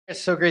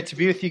It's so great to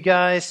be with you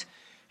guys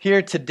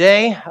here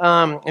today.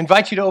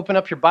 Invite you to open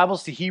up your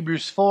Bibles to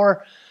Hebrews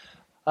 4.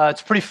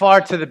 It's pretty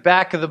far to the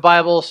back of the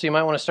Bible, so you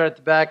might want to start at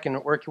the back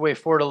and work your way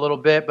forward a little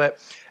bit. But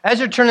as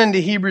you're turning to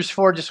Hebrews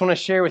 4, just want to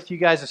share with you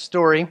guys a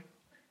story.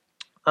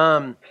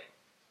 My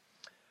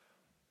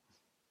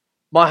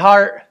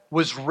heart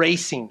was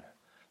racing.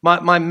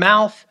 My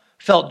mouth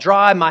felt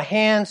dry. My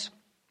hands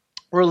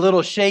were a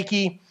little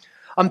shaky.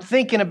 I'm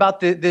thinking about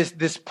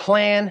this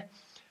plan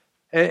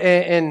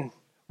and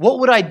what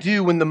would I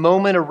do when the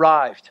moment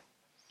arrived?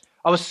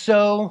 I was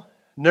so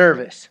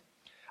nervous.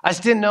 I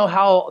just didn't know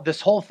how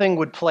this whole thing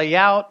would play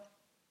out.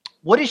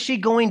 What is she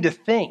going to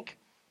think?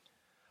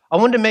 I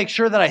wanted to make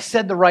sure that I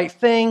said the right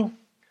thing.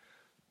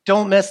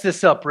 Don't mess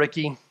this up,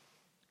 Ricky.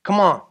 Come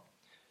on.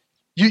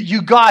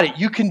 You got it.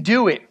 You can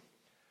do it.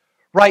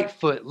 Right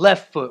foot,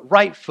 left foot,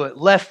 right foot,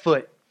 left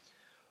foot.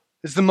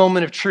 This is the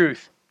moment of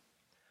truth.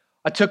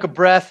 I took a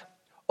breath,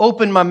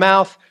 opened my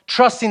mouth,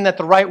 trusting that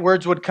the right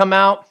words would come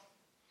out.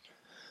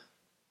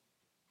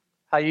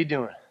 How you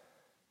doing?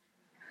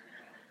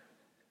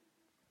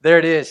 There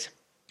it is.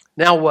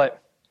 Now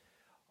what?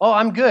 Oh,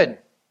 I'm good.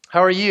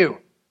 How are you?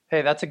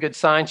 Hey, that's a good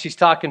sign. She's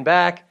talking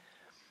back.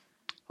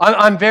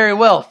 I'm very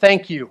well,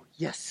 thank you.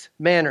 Yes,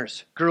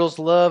 manners. Girls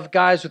love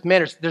guys with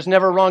manners. There's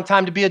never a wrong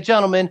time to be a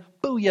gentleman.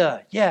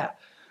 Booyah, yeah.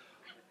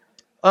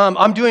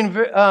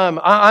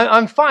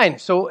 I'm fine.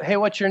 So, hey,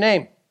 what's your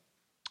name?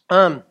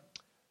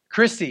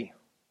 Christy.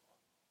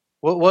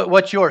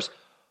 What's yours?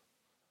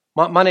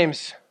 My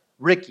name's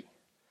Ricky.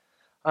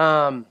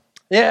 That's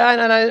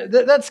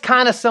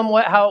kind of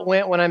somewhat how it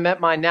went when I met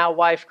my now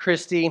wife,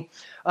 Christy.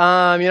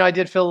 I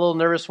did feel a little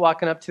nervous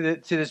walking up to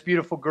this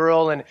beautiful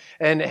girl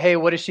and hey,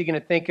 what is she going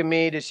to think of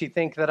me? Does she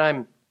think that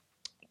I'm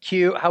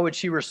cute? How would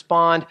she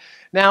respond?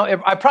 Now,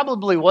 I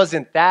probably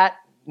wasn't that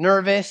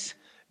nervous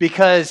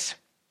because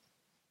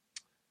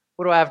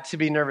what do I have to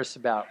be nervous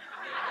about?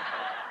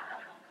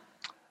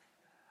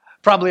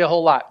 Probably a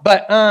whole lot,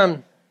 but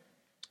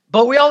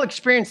we all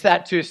experience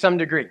that to some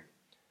degree.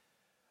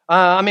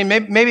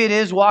 Maybe it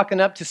is walking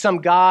up to some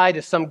guy,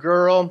 to some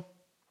girl.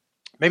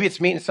 Maybe it's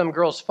meeting some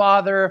girl's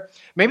father.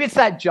 Maybe it's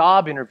that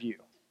job interview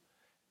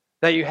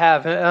that you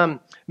have.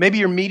 Maybe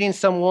you're meeting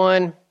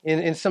someone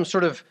in some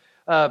sort of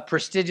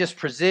prestigious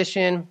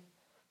position.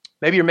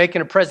 Maybe you're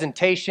making a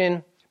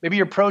presentation. Maybe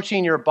you're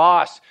approaching your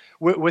boss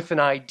with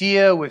an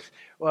idea, with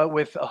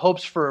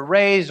hopes for a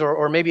raise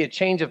or maybe a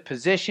change of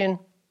position.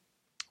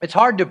 It's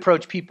hard to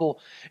approach people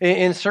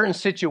in certain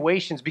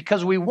situations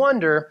because we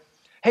wonder,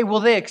 hey,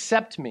 will they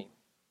accept me?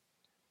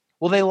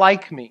 Will they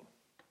like me?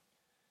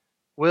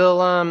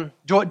 Do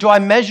I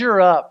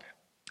measure up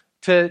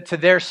to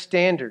their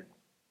standard,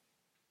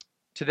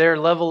 to their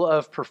level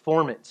of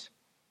performance?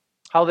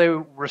 How they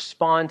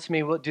respond to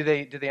me? Do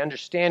they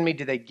understand me?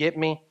 Do they get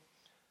me?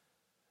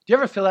 Do you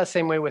ever feel that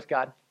same way with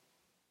God?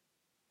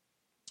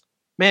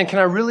 Man, can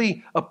I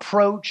really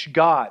approach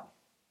God?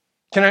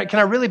 Can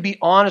I really be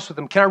honest with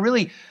Him? Can I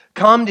really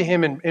come to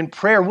Him in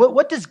prayer?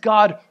 What does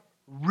God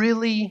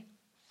really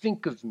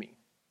think of me?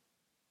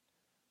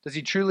 Does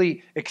He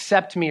truly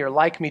accept me or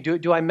like me?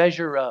 Do I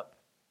measure up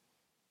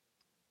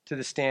to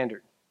the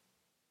standard?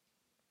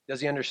 Does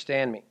He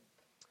understand me?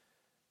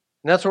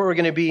 And that's what we're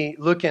going to be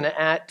looking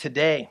at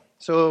today.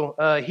 So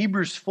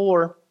Hebrews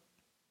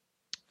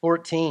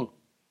 4:14.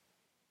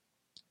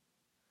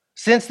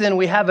 Since then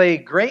we have a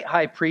great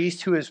high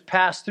priest who has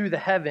passed through the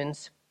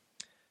heavens,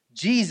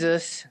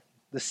 Jesus,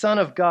 the Son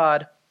of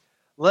God.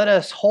 Let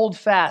us hold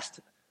fast.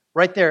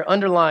 Right there,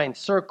 underline,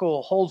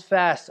 circle, hold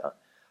fast,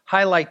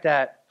 highlight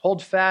that.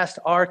 Hold fast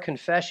our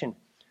confession.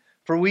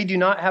 For we do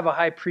not have a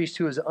high priest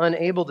who is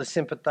unable to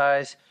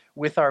sympathize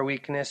with our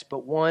weakness,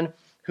 but one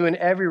who in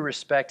every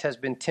respect has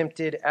been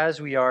tempted as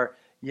we are,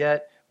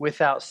 yet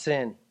without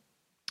sin.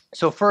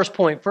 So first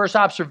point, first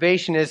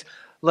observation is,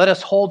 let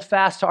us hold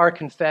fast to our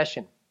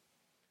confession.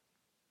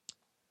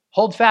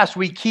 Hold fast.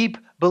 We keep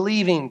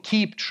believing,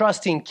 keep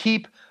trusting,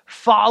 keep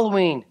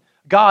following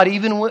God,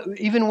 even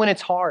when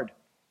it's hard.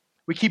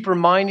 We keep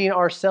reminding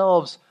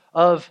ourselves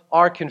of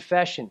our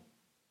confession.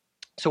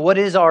 So what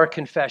is our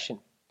confession?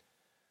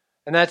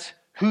 And that's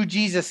who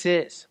Jesus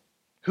is,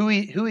 who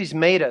He's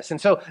made us.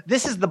 And so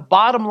this is the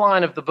bottom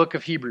line of the book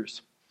of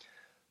Hebrews.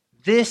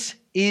 This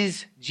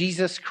is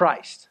Jesus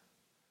Christ,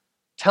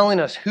 telling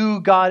us who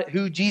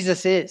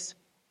Jesus is,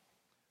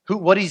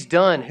 what He's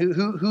done,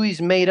 who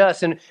He's made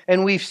us. And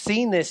we've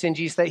seen this in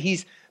Jesus, that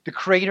He's the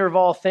creator of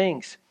all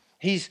things.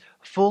 He's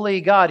fully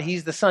God.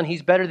 He's the Son.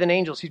 He's better than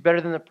angels. He's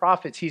better than the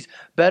prophets. He's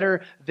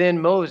better than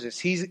Moses.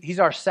 He's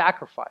our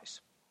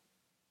sacrifice.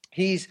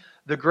 He's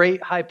the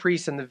great high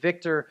priest and the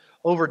victor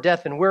over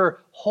death. And we're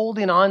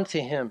holding on to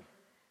Him,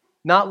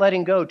 not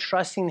letting go,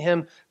 trusting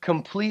Him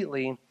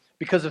completely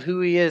because of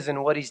who He is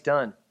and what He's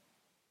done.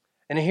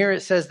 And here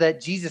it says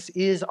that Jesus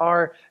is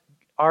our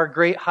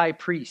great high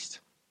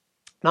priest.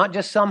 Not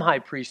just some high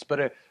priest, but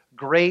a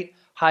great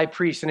high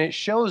priest. And it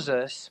shows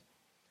us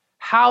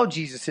how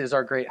Jesus is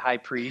our great high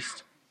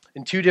priest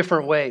in two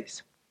different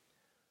ways.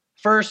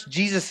 First,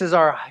 Jesus is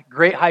our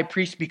great high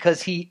priest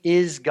because He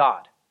is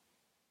God.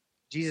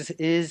 Jesus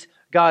is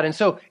God. And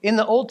so in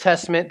the Old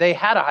Testament, they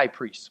had a high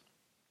priest.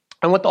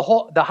 And what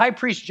the high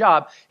priest's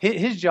job,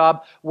 his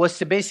job was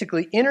to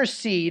basically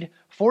intercede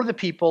for the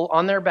people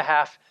on their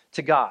behalf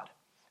to God.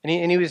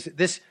 And he was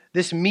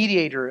this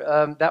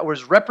mediator that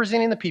was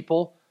representing the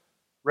people,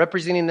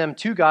 representing them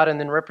to God, and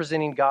then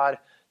representing God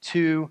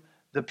to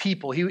the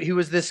people. He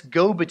was this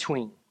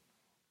go-between.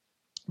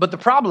 But the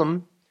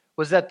problem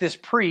was that this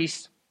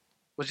priest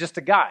was just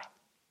a guy.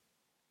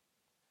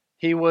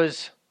 He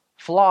was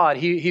flawed.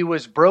 He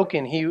was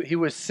broken. He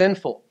was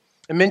sinful.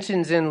 It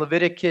mentions in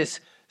Leviticus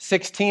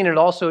 16 and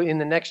also in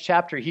the next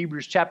chapter,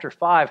 Hebrews chapter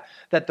 5,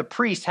 that the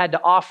priest had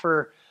to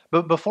offer,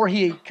 but before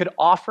he could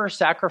offer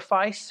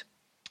sacrifice,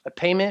 a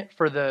payment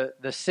for the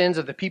sins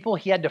of the people,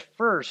 he had to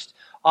first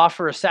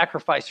offer a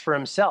sacrifice for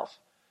himself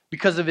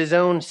because of his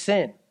own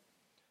sin.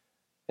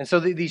 And so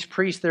these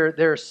priests,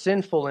 they're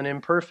sinful and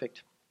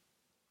imperfect.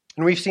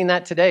 And we've seen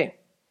that today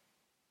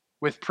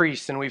with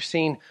priests, and we've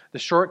seen the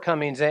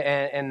shortcomings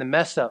and the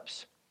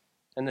mess-ups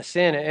and the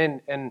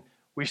sin, and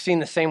we've seen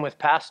the same with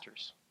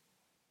pastors.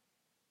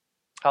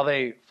 How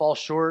they fall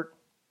short,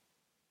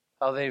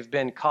 how they've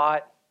been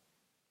caught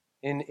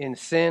in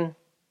sin,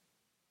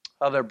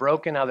 how they're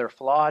broken, how they're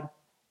flawed.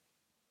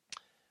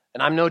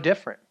 And I'm no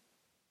different.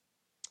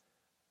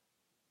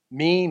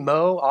 Me,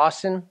 Mo,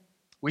 Austin,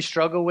 we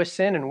struggle with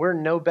sin, and we're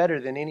no better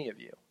than any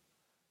of you.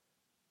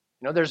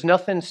 You know, there's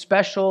nothing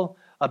special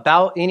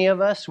about any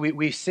of us.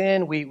 We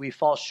sin, we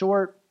fall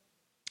short,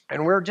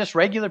 and we're just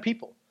regular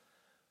people,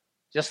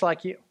 just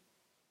like you.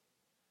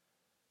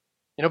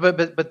 You know,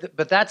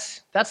 but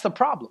that's the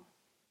problem,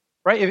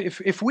 right?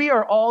 If we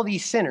are all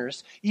these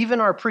sinners, even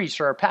our priests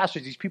or our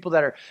pastors, these people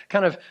that are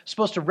kind of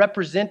supposed to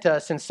represent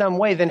us in some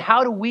way, then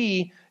how do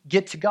we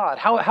get to God?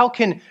 How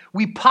can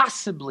we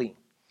possibly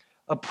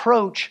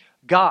approach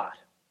God,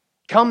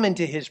 come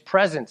into his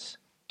presence,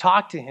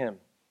 talk to him,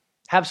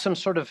 have some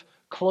sort of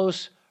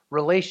close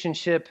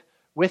relationship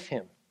with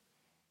him?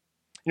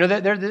 You know,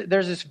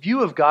 there's this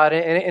view of God,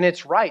 and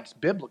it's right, it's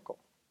biblical,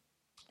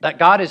 that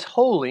God is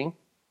holy,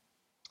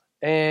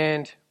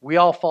 and we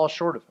all fall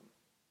short of him.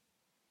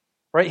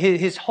 Right?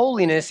 His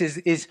holiness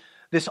is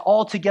this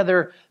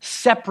altogether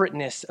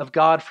separateness of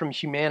God from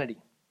humanity.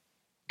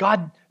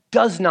 God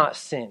does not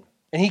sin,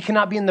 and he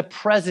cannot be in the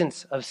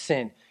presence of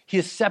sin. He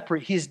is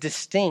separate, he is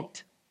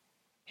distinct.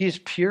 He is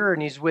pure,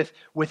 and he's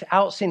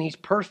without sin. He's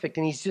perfect,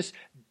 and he's just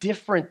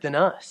different than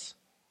us.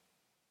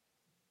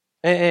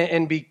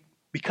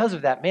 Because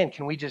of that, man,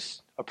 can we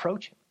just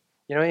approach him?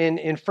 You know,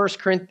 in 1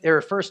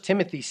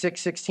 Timothy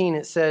 6:16,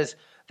 it says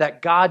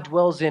that God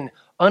dwells in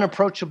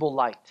unapproachable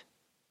light.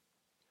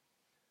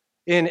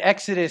 In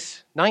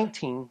Exodus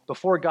 19,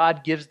 before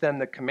God gives them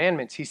the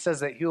commandments, he says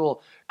that he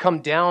will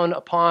come down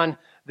upon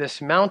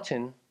this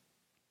mountain.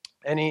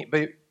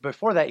 But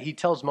before that, he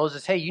tells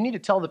Moses, hey, you need to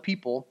tell the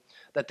people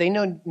that they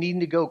need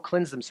to go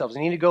cleanse themselves.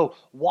 They need to go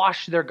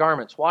wash their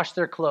garments, wash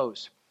their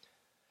clothes.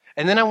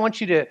 And then I want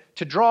you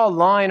to draw a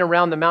line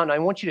around the mountain. I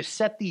want you to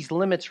set these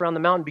limits around the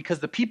mountain because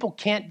the people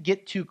can't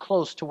get too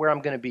close to where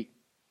I'm going to be.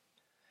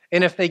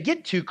 And if they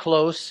get too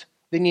close,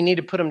 then you need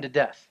to put them to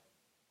death.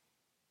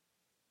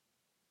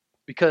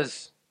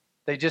 Because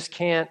they just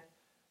can't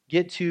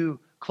get too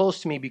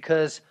close to me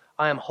because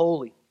I am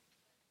holy.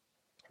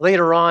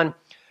 Later on,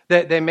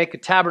 they make a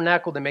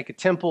tabernacle, they make a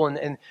temple,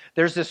 and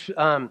there's this,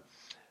 the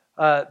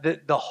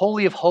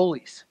Holy of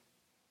Holies.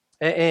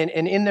 And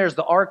in there's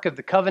the Ark of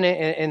the Covenant,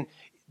 and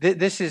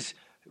this is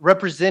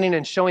representing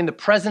and showing the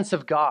presence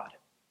of God.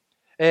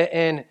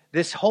 And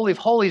this Holy of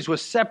Holies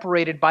was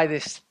separated by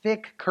this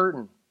thick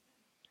curtain.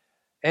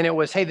 And it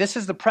was, hey, this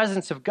is the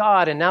presence of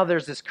God, and now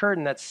there's this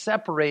curtain that's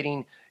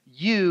separating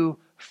you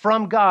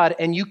from God,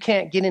 and you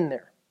can't get in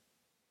there.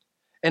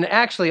 And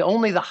actually,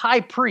 only the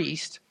high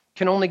priest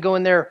can only go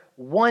in there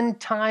one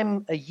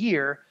time a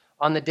year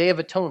on the Day of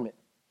Atonement.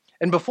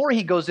 And before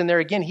he goes in there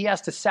again, he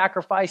has to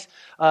sacrifice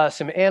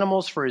some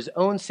animals for his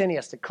own sin. He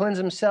has to cleanse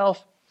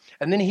himself.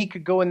 And then he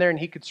could go in there and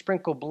he could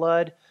sprinkle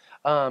blood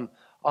on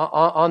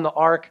the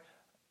ark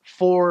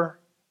for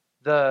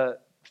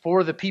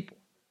the people.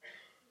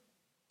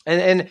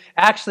 And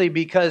actually,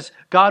 because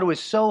God was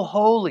so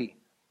holy,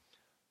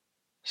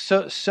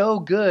 so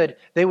good,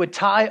 they would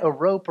tie a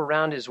rope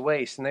around his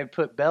waist and they would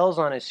put bells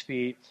on his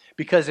feet,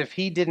 because if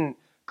he didn't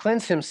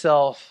cleanse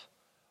himself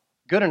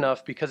good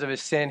enough because of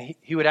his sin,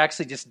 he would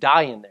actually just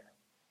die in there.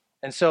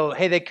 And so,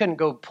 hey, they couldn't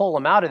go pull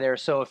him out of there.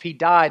 So if he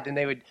died, then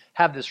they would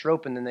have this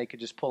rope and then they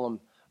could just pull him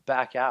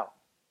back out.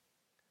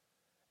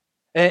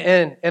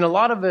 And a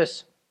lot of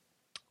us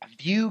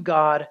view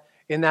God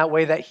in that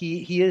way, that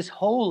he is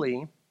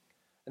holy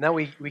and that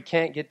we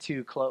can't get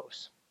too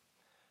close.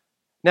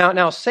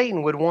 Now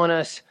Satan would want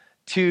us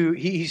to,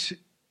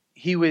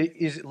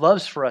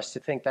 loves for us to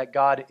think that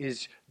God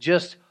is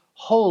just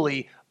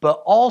holy,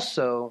 but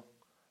also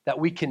that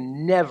we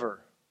can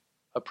never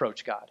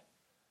approach God.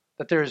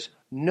 That there's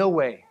no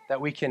way that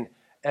we can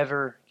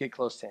ever get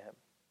close to him.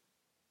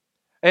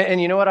 And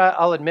you know what?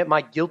 I'll admit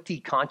my guilty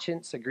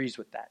conscience agrees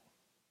with that.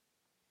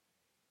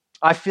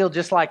 I feel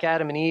just like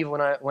Adam and Eve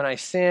when I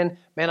sin.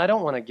 Man, I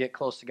don't want to get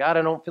close to God.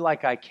 I don't feel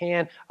like I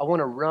can. I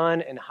want to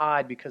run and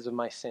hide because of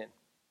my sin.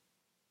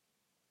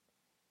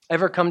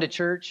 Ever come to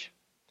church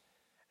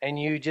and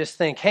you just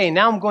think, hey,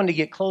 now I'm going to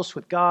get close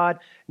with God.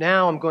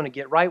 Now I'm going to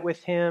get right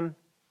with Him.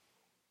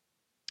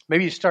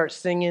 Maybe you start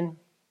singing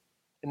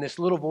and this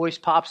little voice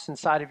pops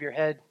inside of your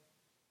head.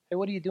 Hey,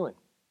 what are you doing?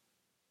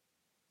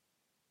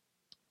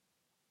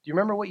 Do you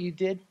remember what you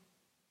did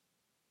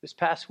this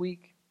past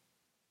week?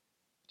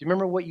 Do you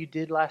remember what you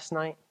did last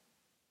night?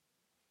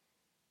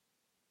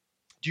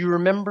 Do you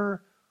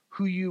remember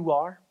who you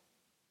are?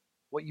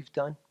 What you've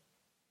done?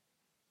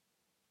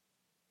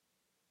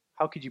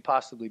 How could you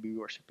possibly be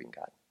worshiping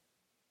God?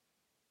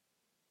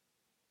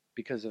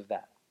 Because of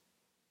that.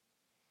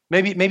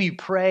 Maybe you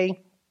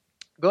pray,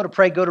 go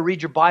to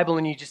read your Bible,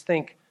 and you just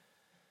think,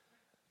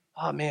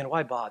 oh man,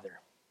 why bother?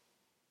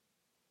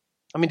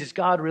 I mean, does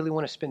God really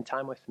want to spend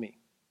time with me?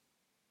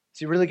 Is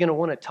He really going to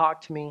want to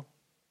talk to me?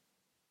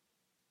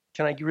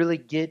 Can I really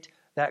get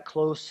that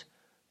close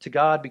to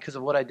God because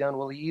of what I've done?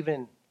 Will He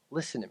even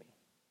listen to me?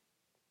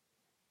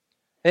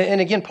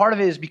 And again, part of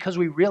it is because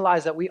we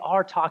realize that we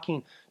are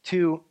talking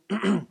to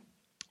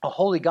a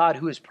holy God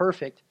who is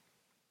perfect.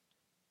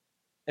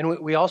 And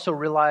we also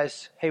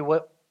realize, hey,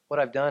 what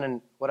I've done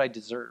and what I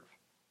deserve.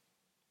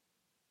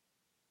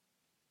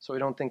 So we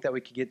don't think that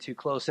we could get too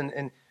close.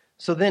 And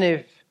so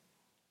then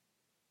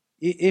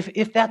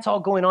if that's all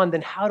going on,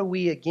 then how do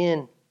we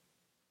again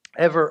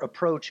ever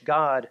approach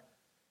God?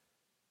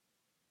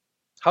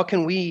 How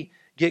can we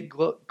get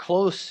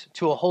close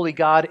to a holy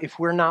God if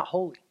we're not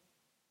holy?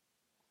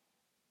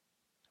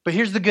 But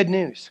here's the good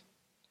news.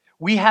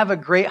 We have a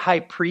great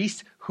high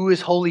priest who is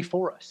holy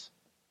for us.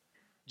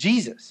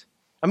 Jesus.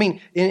 I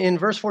mean, in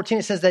verse 14,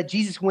 it says that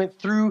Jesus went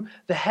through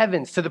the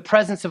heavens to the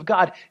presence of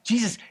God.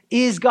 Jesus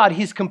is God.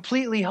 He's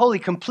completely holy,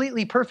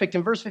 completely perfect.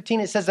 In verse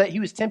 15, it says that He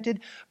was tempted,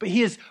 but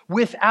He is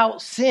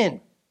without sin.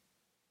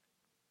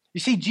 You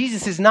see,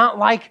 Jesus is not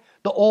like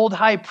the old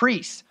high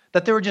priests,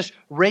 that they were just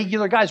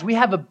regular guys. We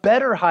have a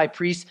better high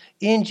priest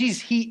in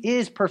Jesus. He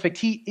is perfect.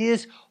 He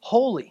is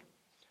holy.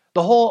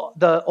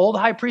 The old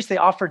high priest, they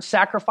offered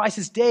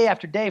sacrifices day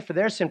after day for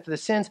their sin, for the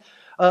sins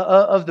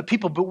of the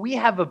people. But we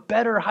have a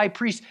better high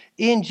priest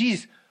in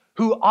Jesus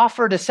who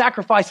offered a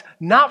sacrifice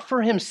not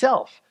for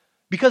Himself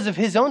because of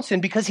His own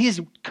sin, because He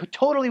is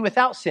totally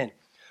without sin.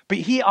 But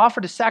He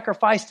offered a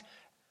sacrifice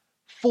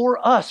for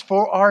us,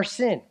 for our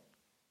sin.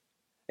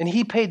 And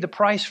He paid the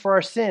price for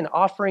our sin,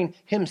 offering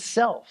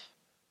Himself.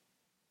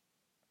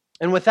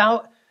 And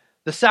without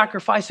the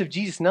sacrifice of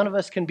Jesus, none of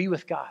us can be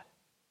with God.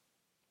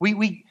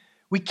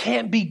 We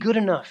can't be good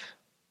enough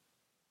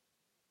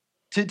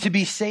to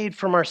be saved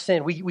from our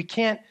sin. We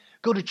can't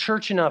go to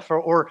church enough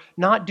or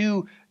not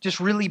do just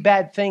really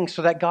bad things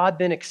so that God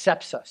then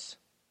accepts us.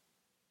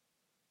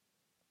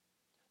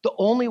 The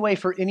only way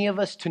for any of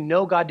us to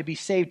know God, to be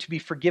saved, to be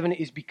forgiven,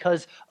 is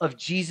because of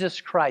Jesus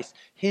Christ,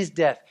 His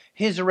death,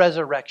 His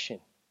resurrection.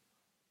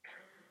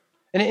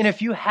 And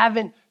if you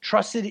haven't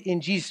trusted in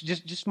Jesus,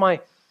 just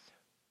my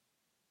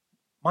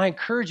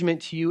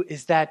encouragement to you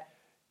is that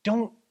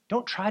don't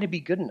try to be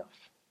good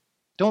enough.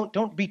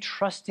 Don't be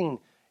trusting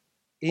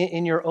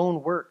in your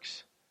own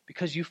works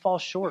because you fall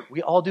short.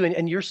 We all do.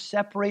 And you're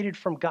separated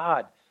from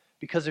God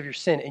because of your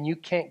sin, and you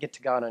can't get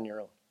to God on your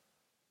own.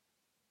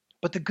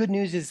 But the good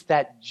news is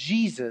that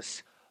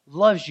Jesus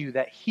loves you,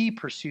 that He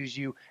pursues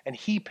you, and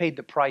He paid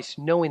the price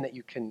knowing that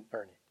you can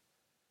earn it.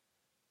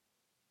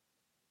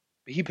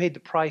 But He paid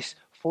the price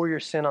for your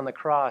sin on the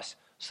cross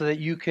so that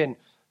you can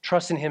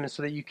trust in Him and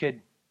so that you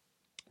could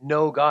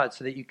know God,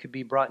 so that you could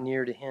be brought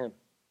near to Him.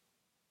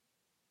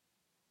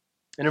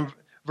 And in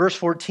verse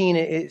 14,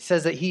 it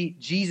says that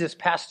Jesus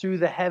passed through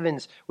the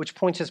heavens, which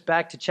points us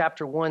back to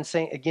chapter 1,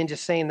 saying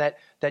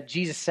that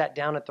Jesus sat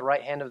down at the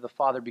right hand of the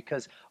Father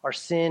because our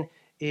sin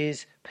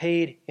is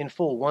paid in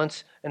full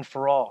once and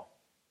for all.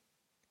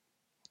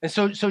 And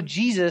so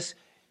Jesus,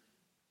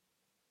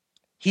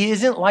 He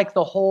isn't like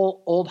the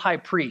whole old high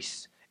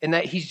priest in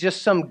that He's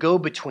just some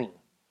go-between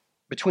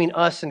between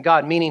us and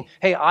God, meaning,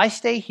 hey, I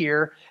stay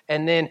here,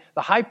 and then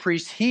the high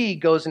priest, he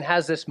goes and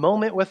has this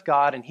moment with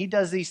God, and he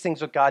does these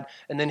things with God,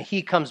 and then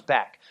he comes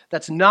back.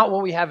 That's not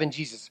what we have in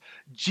Jesus.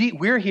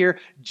 We're here.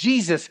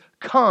 Jesus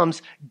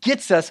comes,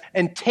 gets us,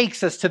 and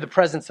takes us to the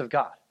presence of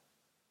God.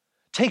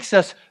 Takes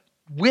us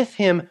with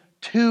Him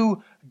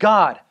to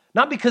God.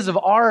 Not because of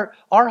our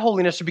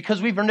holiness or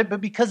because we've earned it,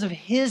 but because of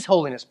His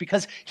holiness,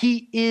 because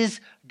He is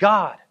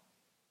God.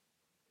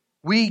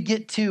 We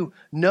get to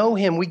know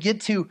Him. We get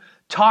to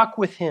talk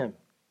with Him,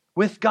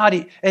 with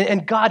God.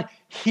 And God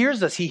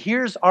hears us. He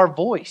hears our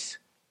voice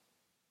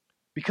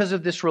because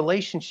of this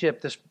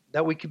relationship,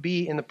 that we could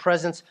be in the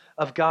presence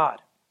of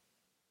God.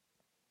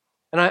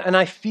 And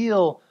I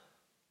feel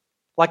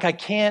like I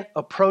can't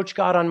approach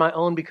God on my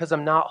own because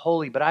I'm not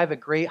holy, but I have a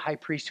great high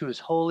priest who is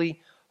holy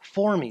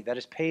for me, that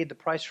has paid the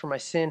price for my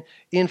sin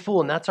in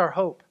full, and that's our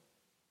hope.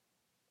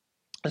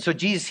 And so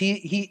Jesus,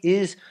 he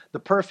is the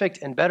perfect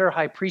and better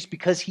high priest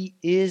because He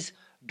is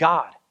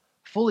God,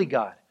 fully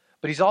God.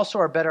 But He's also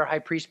our better high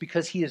priest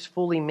because He is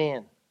fully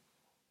man.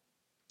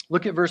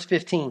 Look at verse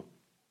 15.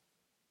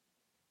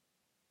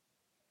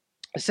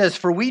 It says,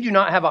 "For we do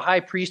not have a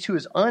high priest who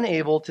is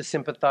unable to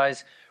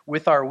sympathize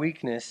with our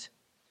weaknesses,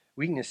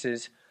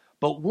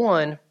 but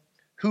one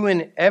who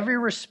in every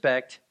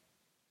respect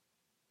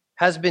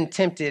has been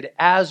tempted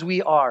as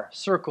we are."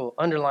 Circle,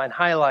 underline,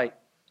 highlight.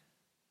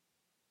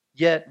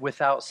 "Yet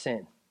without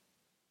sin."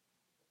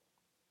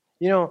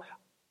 You know,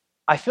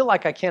 I feel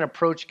like I can't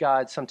approach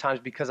God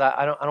sometimes because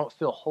I don't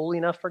feel holy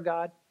enough for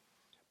God.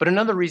 But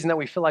another reason that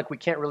we feel like we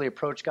can't really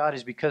approach God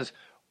is because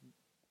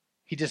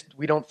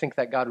we don't think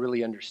that God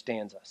really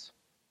understands us.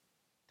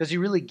 Does he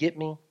really get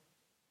me?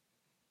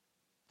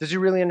 Does he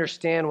really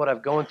understand what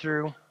I've gone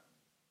through,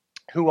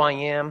 who I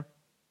am?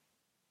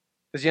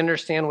 Does he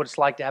understand what it's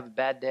like to have a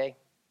bad day?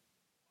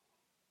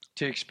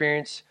 To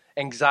experience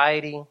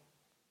anxiety,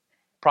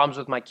 problems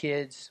with my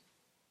kids,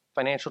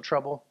 financial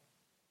trouble?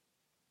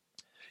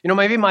 You know,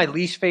 maybe my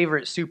least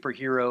favorite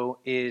superhero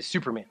is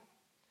Superman.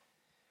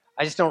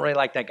 I just don't really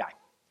like that guy.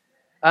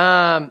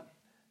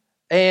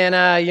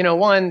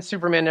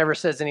 Superman never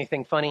says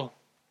anything funny.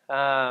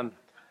 I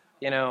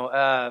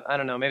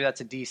don't know, maybe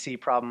that's a DC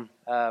problem.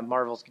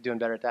 Marvel's doing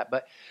better at that.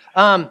 But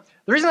the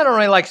reason I don't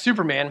really like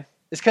Superman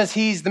is because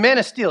he's the Man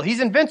of Steel. He's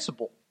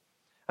invincible.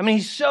 I mean,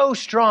 he's so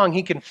strong.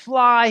 He can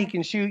fly. He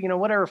can shoot,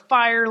 whatever,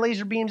 fire,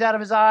 laser beams out of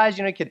his eyes.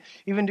 He could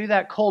even do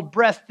that cold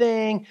breath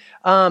thing.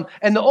 And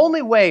the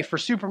only way for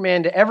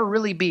Superman to ever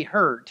really be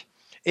hurt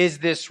is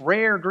this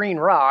rare green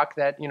rock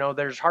that,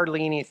 there's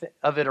hardly any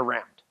of it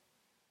around.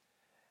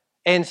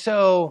 And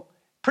so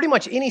pretty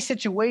much any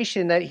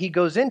situation that he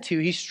goes into,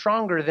 he's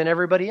stronger than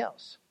everybody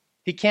else.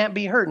 He can't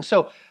be hurt. And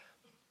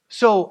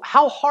so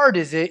how hard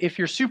is it if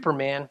you're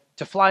Superman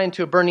to fly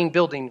into a burning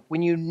building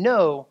when you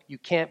know you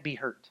can't be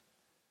hurt?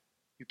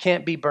 You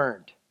can't be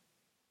burned.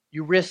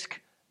 You risk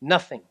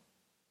nothing.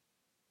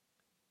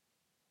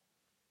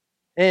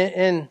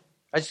 And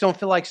I just don't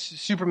feel like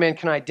Superman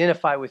can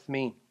identify with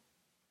me,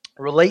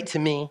 relate to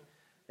me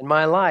in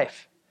my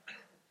life.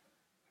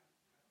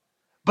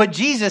 But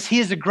Jesus, he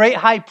is a great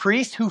high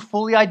priest who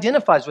fully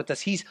identifies with us.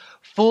 He's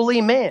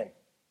fully man.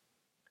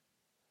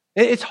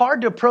 It's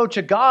hard to approach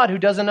a God who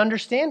doesn't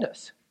understand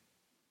us.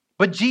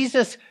 But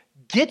Jesus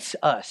gets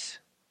us.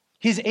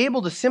 He's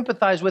able to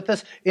sympathize with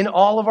us in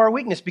all of our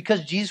weakness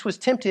because Jesus was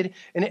tempted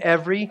in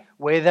every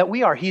way that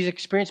we are. He's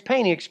experienced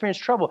pain. He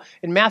experienced trouble.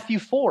 In Matthew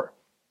 4,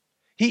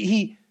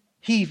 he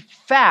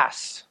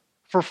fasts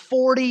for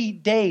 40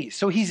 days.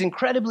 So he's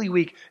incredibly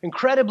weak,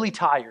 incredibly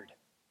tired,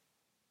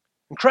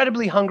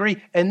 incredibly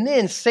hungry, and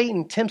then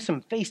Satan tempts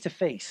him face to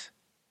face.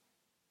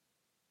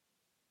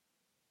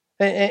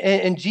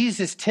 And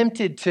Jesus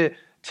tempted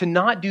to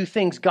not do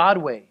things God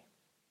way,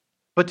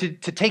 but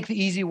to take the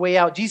easy way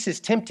out. Jesus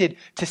tempted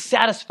to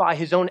satisfy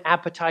his own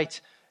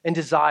appetites and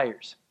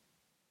desires.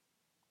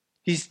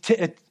 He's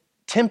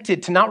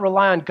tempted to not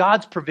rely on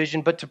God's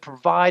provision, but to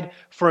provide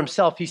for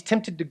himself. He's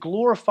tempted to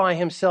glorify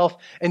himself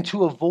and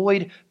to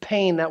avoid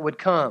pain that would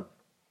come.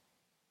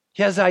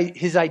 He has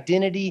his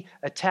identity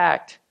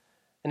attacked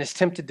and is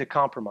tempted to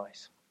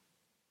compromise.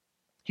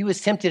 He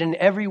was tempted in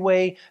every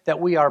way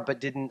that we are, but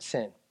didn't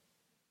sin.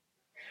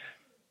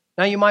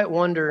 Now you might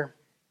wonder,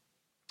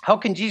 how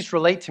can Jesus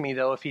relate to me,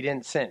 though, if he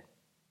didn't sin?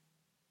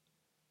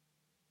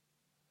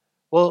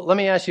 Well, let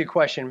me ask you a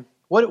question.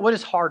 What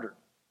is harder?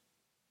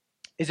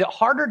 Is it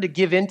harder to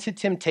give in to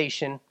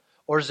temptation,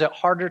 or is it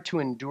harder to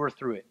endure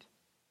through it?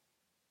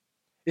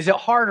 Is it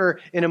harder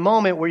in a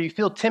moment where you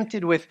feel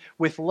tempted with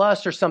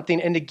lust or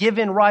something and to give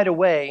in right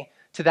away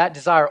to that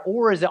desire?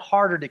 Or is it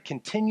harder to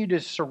continue to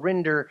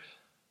surrender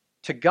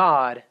to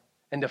God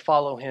and to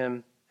follow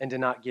him and to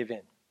not give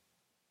in?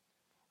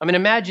 I mean,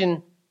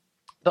 imagine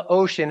the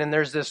ocean and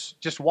there's this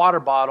just water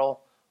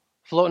bottle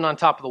floating on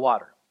top of the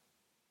water.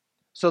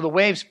 So the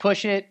waves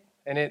push it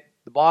and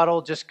the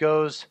bottle just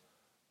goes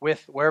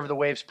with wherever the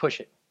waves push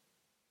it.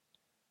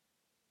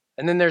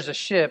 And then there's a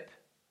ship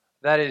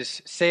that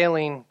is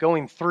sailing,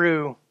 going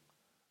through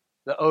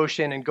the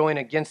ocean and going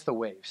against the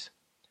waves.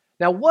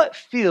 Now, what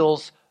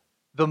feels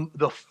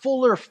the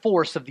fuller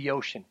force of the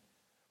ocean?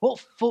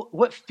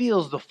 What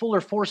feels the fuller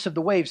force of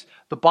the waves?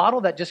 The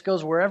bottle that just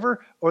goes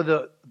wherever, or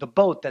the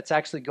boat that's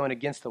actually going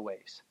against the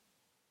waves?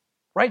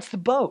 Right? It's the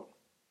boat.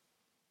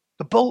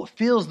 The boat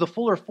feels the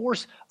fuller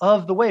force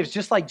of the waves,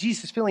 just like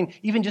Jesus feeling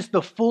even just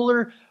the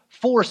fuller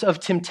force of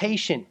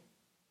temptation,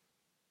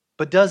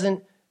 but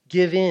doesn't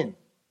give in.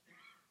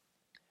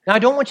 Now, I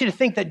don't want you to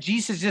think that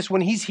Jesus just,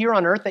 when he's here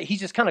on earth, that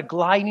he's just kind of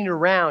gliding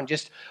around,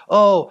 just,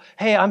 oh,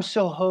 hey, I'm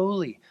so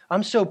holy.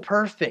 I'm so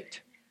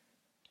perfect.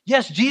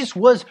 Yes, Jesus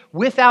was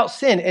without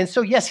sin. And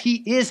so, yes,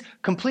 he is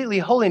completely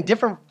holy and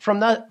different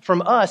from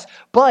us.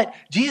 But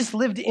Jesus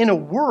lived in a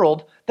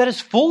world that is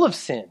full of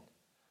sin,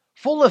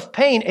 full of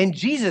pain. And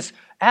Jesus,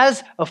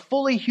 as a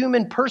fully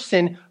human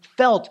person,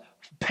 felt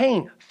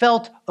pain,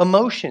 felt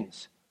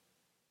emotions.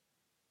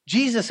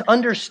 Jesus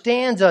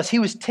understands us. He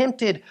was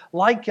tempted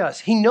like us.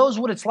 He knows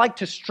what it's like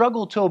to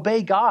struggle to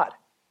obey God.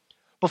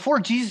 Before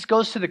Jesus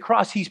goes to the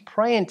cross, he's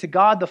praying to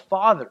God the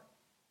Father.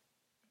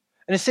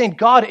 And is saying,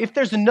 God, if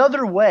there's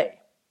another way,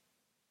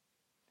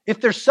 if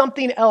there's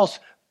something else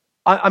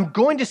I'm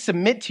going to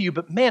submit to you,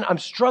 but man, I'm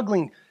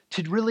struggling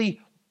to really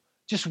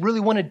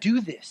want to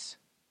do this.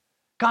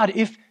 God,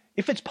 if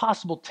it's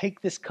possible,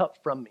 take this cup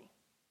from me.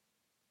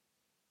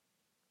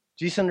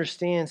 Jesus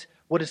understands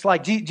what it's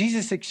like.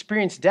 Jesus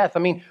experienced death. I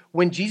mean,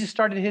 when Jesus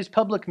started his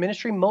public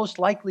ministry, most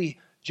likely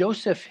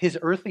Joseph, his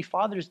earthly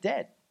father, is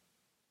dead.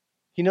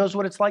 He knows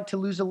what it's like to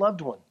lose a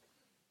loved one.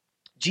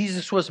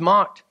 Jesus was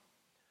mocked.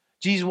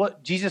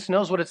 Jesus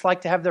knows what it's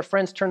like to have their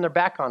friends turn their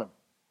back on him,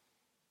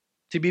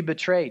 to be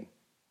betrayed.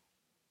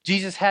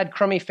 Jesus had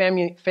crummy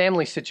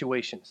family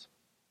situations.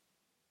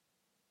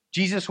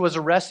 Jesus was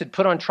arrested,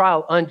 put on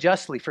trial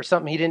unjustly for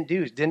something he didn't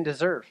do, didn't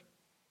deserve.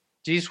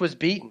 Jesus was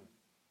beaten.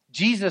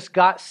 Jesus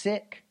got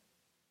sick.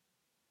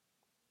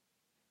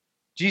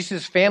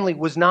 Jesus' family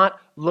was not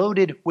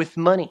loaded with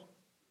money.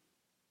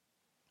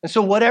 And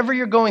so whatever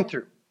you're going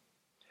through,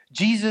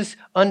 Jesus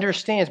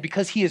understands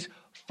because he is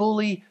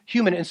fully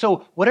human. And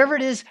so whatever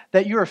it is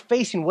that you are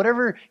facing,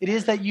 whatever it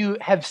is that you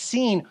have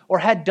seen or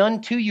had done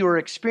to you or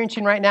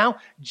experiencing right now,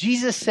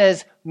 Jesus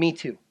says, me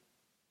too.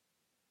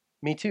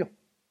 Me too.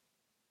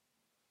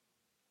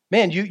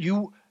 Man,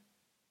 you've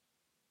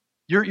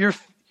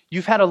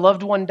had a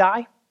loved one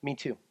die? Me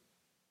too.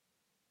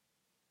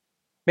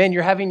 Man,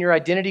 you're having your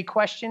identity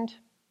questioned?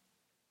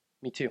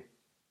 Me too.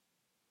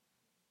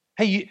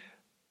 Hey,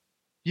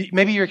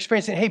 maybe you're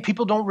experiencing, hey,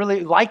 people don't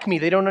really like me.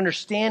 They don't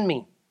understand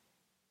me.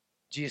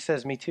 Jesus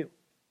says, me too.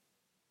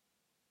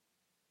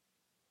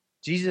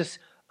 Jesus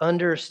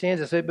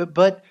understands us.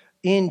 But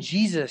in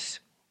Jesus,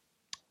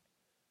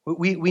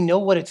 we know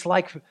what it's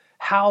like.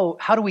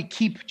 How do we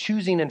keep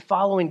choosing and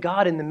following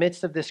God in the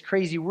midst of this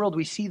crazy world?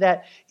 We see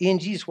that in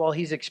Jesus while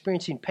he's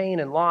experiencing pain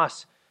and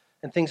loss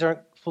and things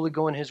aren't fully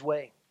going his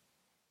way.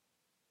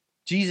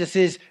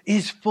 Jesus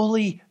is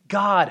fully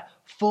God,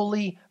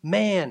 fully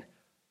man.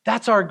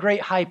 That's our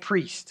great high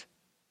priest.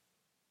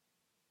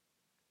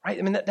 Right?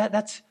 I mean,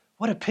 that's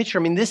what a picture.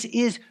 I mean, this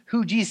is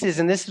who Jesus is,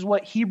 and this is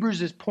what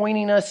Hebrews is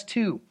pointing us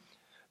to.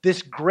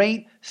 This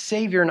great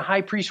Savior and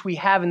high priest we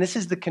have, and this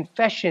is the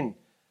confession,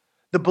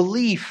 the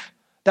belief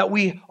that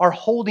we are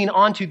holding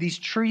on to, these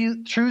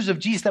truths of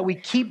Jesus that we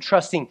keep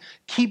trusting,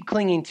 keep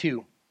clinging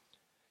to,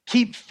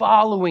 keep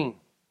following.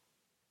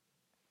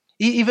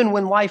 Even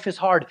when life is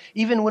hard,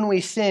 even when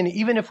we sin,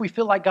 even if we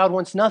feel like God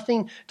wants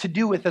nothing to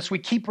do with us, we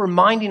keep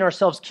reminding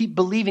ourselves, keep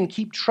believing,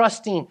 keep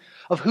trusting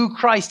of who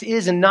Christ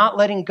is and not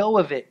letting go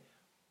of it.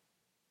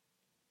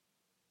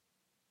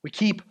 We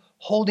keep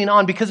holding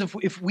on because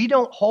if we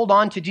don't hold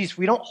on to Jesus, if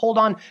we don't hold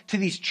on to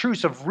these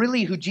truths of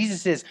really who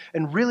Jesus is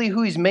and really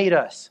who he's made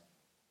us,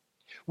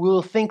 we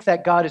will think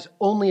that God is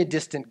only a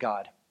distant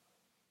God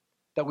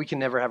that we can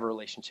never have a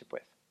relationship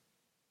with.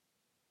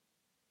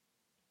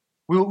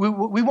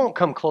 We won't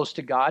come close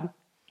to God.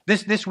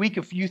 This week,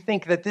 if you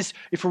think that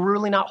if we're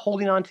really not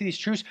holding on to these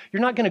truths,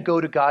 you're not going to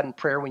go to God in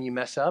prayer when you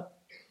mess up.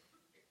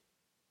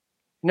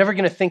 You're never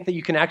going to think that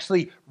you can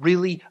actually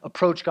really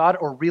approach God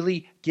or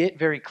really get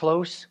very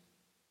close.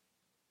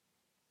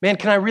 Man,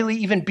 can I really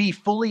even be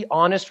fully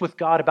honest with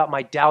God about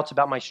my doubts,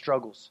 about my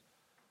struggles?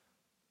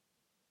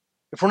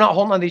 If we're not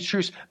holding on to these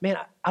truths, man,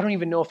 I don't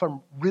even know if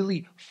I'm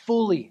really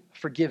fully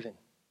forgiven.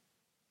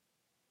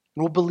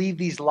 And we'll believe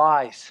these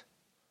lies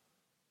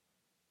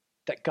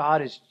that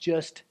God is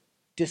just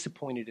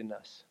disappointed in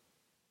us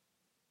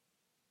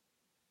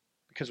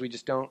because we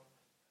just don't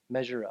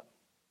measure up.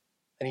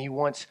 And he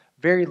wants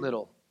very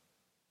little,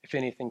 if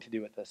anything, to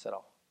do with us at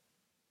all.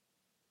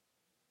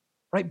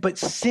 Right? But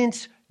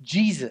since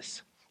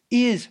Jesus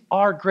is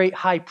our great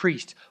high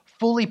priest,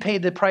 fully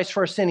paid the price for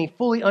our sin, he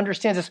fully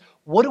understands us,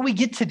 what do we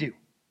get to do?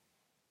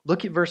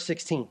 Look at verse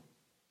 16.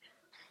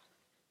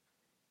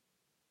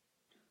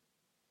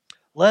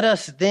 Let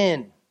us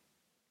then,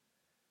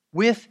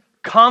 with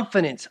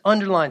confidence,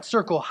 underline,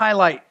 circle,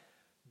 highlight,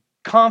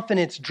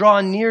 confidence,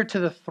 draw near to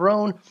the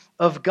throne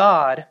of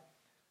God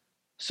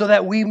so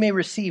that we may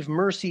receive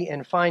mercy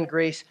and find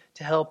grace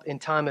to help in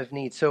time of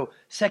need. So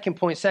second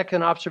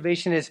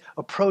observation is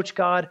approach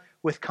God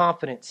with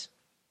confidence.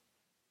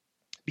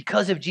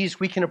 Because of Jesus,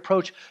 we can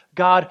approach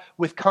God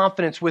with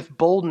confidence, with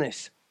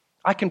boldness.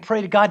 I can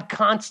pray to God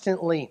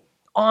constantly,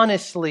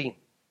 honestly.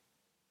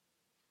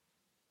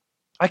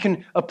 I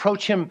can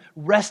approach him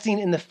resting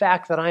in the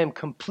fact that I am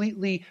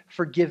completely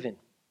forgiven.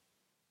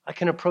 I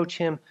can approach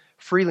him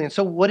freely. And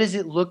so what does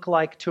it look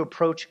like to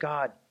approach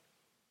God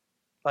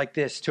like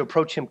this, to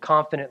approach him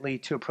confidently,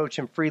 to approach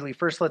him freely?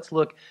 First, let's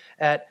look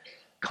at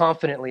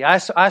confidently. I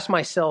asked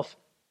myself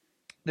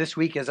this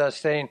week as I was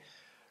saying,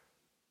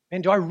 man,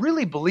 do I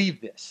really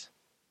believe this?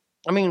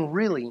 I mean,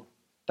 really,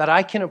 that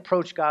I can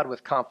approach God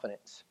with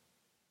confidence?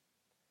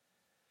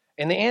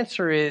 And the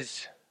answer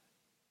is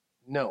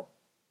no.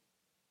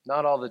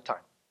 Not all the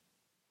time.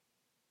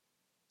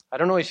 I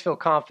don't always feel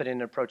confident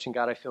in approaching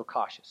God. I feel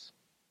cautious.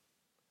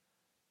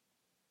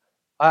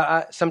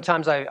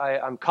 Sometimes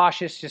I'm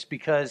cautious just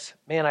because,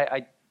 man,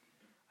 I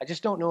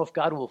just don't know if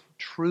God will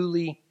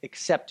truly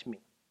accept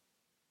me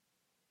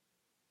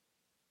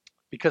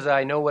because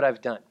I know what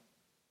I've done.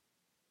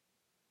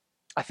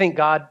 I think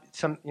God,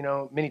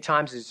 many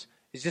times is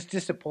just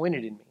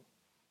disappointed in me.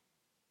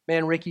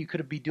 Man, Ricky, you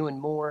could be doing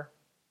more.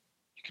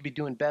 You could be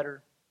doing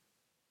better.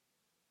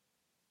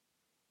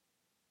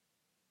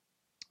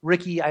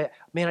 Ricky, I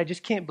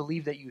just can't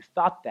believe that you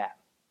thought that.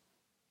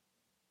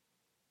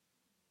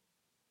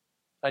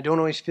 I don't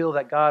always feel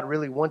that God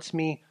really wants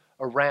me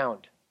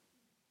around.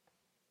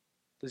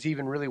 Does he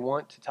even really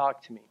want to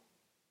talk to me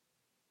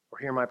or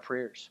hear my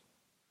prayers?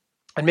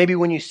 And maybe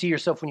when you see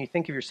yourself, when you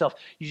think of yourself,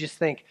 you just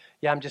think,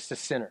 yeah, I'm just a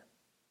sinner.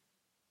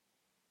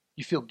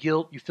 You feel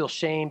guilt, you feel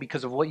shame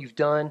because of what you've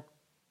done.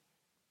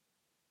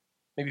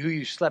 Maybe who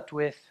you slept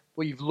with,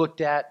 what you've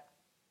looked at.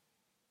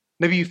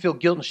 Maybe you feel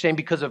guilt and shame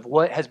because of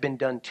what has been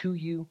done to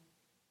you.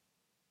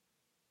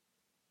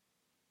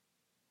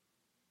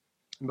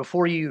 And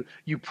before you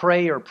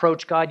pray or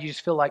approach God, you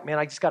just feel like, man,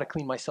 I just got to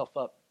clean myself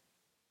up.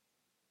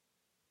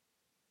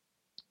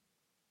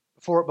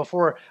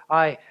 Before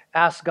I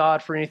ask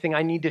God for anything,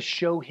 I need to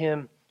show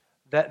him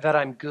that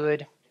I'm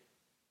good.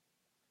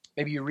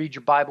 Maybe you read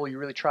your Bible, you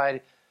really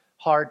tried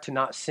hard to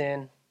not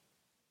sin.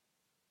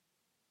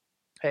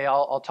 Hey,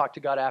 I'll talk to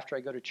God after I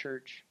go to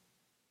church.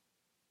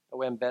 That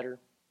way I'm better.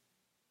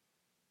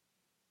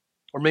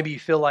 Or maybe you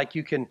feel like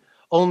you can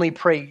only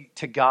pray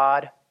to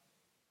God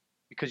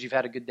because you've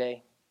had a good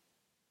day.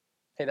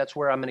 Hey, that's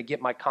where I'm going to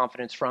get my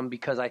confidence from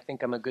because I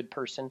think I'm a good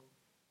person.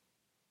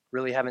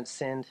 Really haven't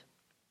sinned.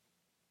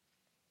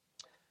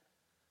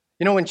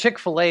 You know, when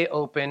Chick-fil-A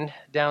opened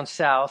down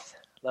south,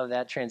 love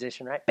that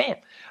transition, right?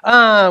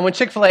 Bam! When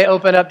Chick-fil-A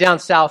opened up down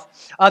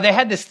south, they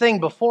had this thing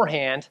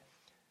beforehand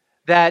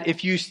that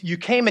if you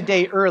came a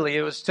day early,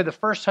 it was to the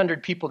first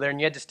 100 people there,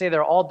 and you had to stay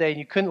there all day, and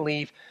you couldn't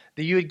leave,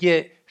 that you would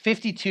get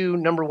 52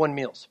 number one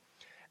meals.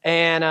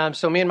 And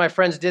so me and my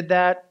friends did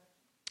that.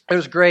 It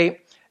was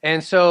great.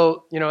 And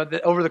so, you know,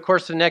 over the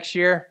course of the next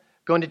year,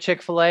 going to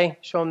Chick-fil-A,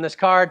 show them this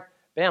card,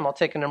 bam, I'll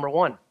take a number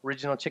one,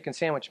 original chicken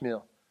sandwich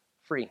meal,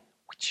 free.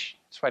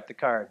 Swipe the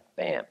card,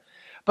 bam.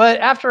 But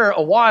after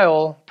a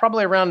while,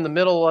 probably around in the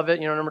middle of it,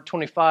 you know, number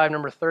 25,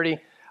 number 30,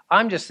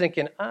 I'm just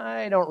thinking,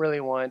 I don't really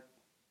want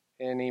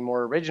any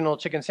more original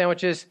chicken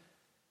sandwiches.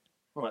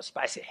 I want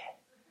spicy.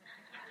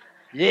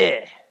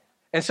 Yeah.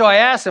 And so I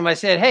asked him, I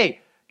said,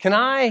 hey, can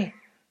I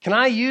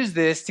use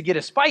this to get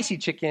a spicy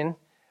chicken?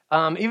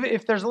 Even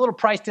if there's a little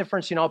price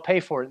difference, you know, I'll pay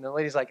for it. And the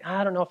lady's like,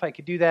 I don't know if I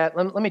could do that.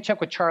 Let me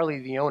check with Charlie,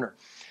 the owner.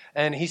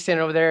 And he's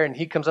standing over there, and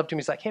he comes up to me.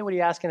 He's like, hey, what are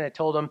you asking? And I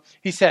told him.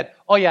 He said,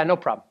 oh, yeah, no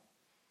problem.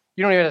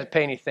 You don't even have to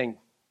pay anything.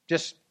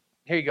 Just,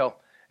 here you go.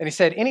 And he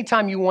said,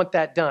 anytime you want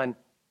that done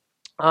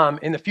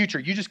in the future,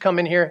 you just come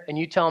in here, and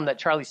you tell him that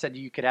Charlie said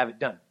you could have it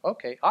done.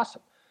 Okay,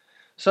 awesome.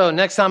 So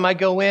next time I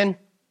go in,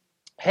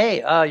 hey,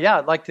 yeah,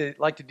 I'd like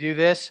to do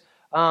this.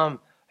 Hey,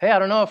 I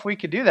don't know if we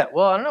could do that.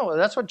 Well, I don't know.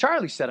 That's what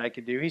Charlie said I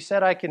could do. He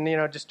said I can, you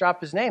know, just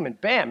drop his name,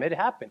 and bam, it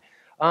happened.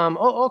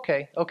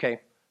 Okay.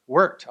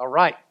 Worked. All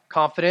right.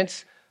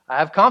 Confidence. I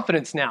have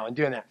confidence now in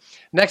doing that.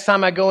 Next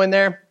time I go in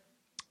there,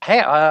 hey,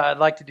 I'd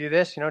like to do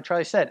this. You know,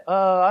 Charlie said,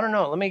 I don't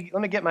know. Let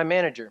me get my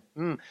manager.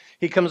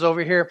 He comes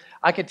over here.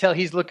 I could tell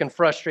he's looking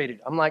frustrated.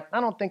 I'm like,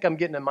 I don't think I'm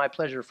getting my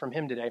pleasure from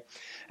him today.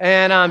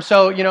 And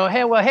so, you know,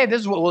 hey,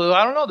 this is what,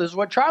 I don't know. This is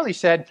what Charlie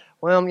said.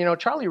 Well, you know,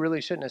 Charlie really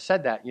shouldn't have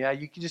said that. Yeah,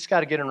 you just got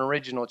to get an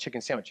original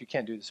chicken sandwich. You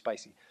can't do the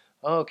spicy.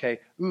 Okay.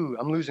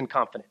 I'm losing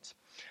confidence.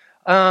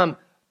 But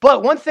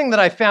one thing that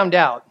I found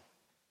out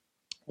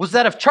was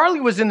that if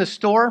Charlie was in the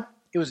store,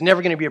 it was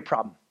never going to be a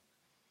problem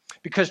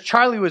because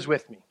Charlie was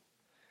with me.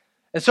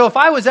 And so if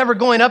I was ever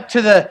going up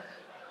to the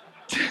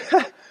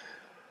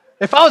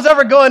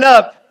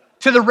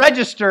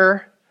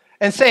register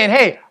and saying,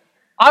 hey,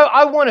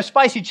 I want a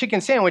spicy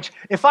chicken sandwich,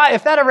 if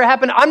that ever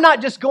happened, I'm not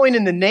just going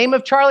in the name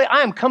of Charlie,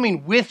 I am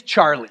coming with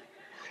Charlie,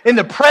 in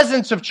the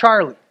presence of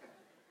Charlie.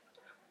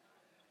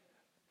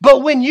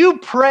 But when you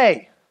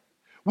pray,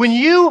 when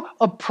you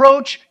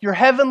approach your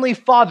Heavenly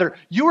Father,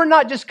 you are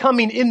not just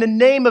coming in the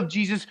name of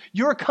Jesus,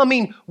 you're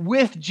coming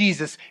with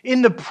Jesus.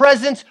 In the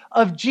presence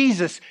of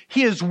Jesus,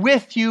 He is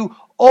with you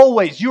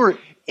always. You're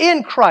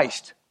in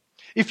Christ.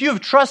 If you have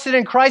trusted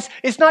in Christ,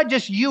 it's not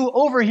just you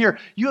over here.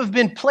 You have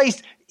been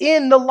placed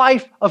in the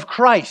life of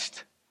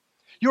Christ.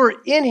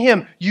 You're in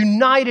Him,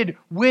 united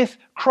with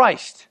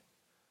Christ.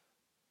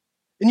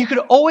 And you could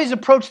always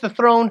approach the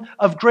throne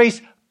of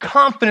grace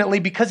confidently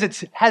because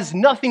it has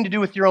nothing to do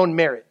with your own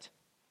merit.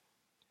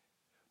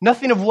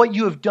 Nothing of what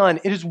you have done.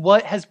 It is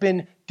what has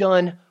been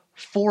done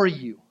for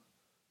you.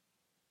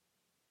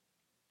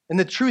 And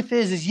the truth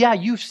is yeah,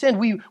 you've sinned.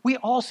 We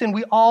all sin.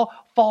 We all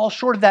fall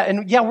short of that.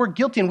 And yeah, we're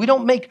guilty and we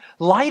don't make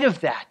light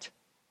of that.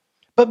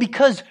 But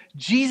because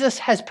Jesus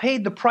has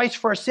paid the price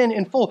for our sin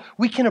in full,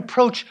 we can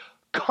approach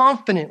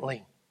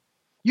confidently.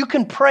 You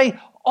can pray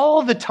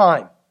all the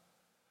time.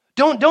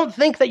 Don't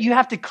think that you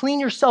have to clean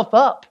yourself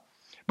up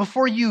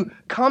before you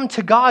come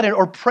to God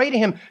or pray to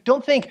Him.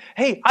 Don't think,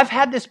 hey, I've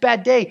had this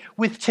bad day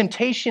with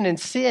temptation and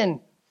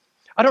sin.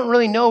 I don't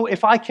really know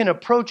if I can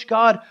approach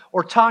God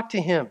or talk to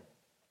Him.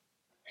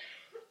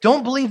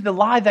 Don't believe the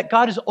lie that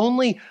God is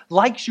only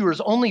likes you or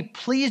is only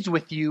pleased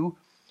with you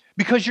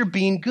because you're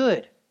being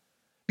good,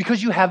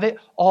 because you have it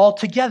all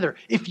together.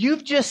 If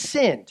you've just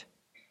sinned,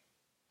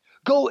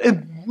 go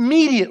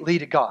immediately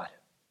to God.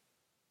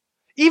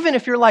 Even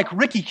if you're like,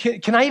 Ricky,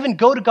 can I even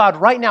go to God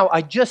right now?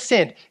 I just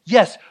sinned.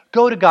 Yes,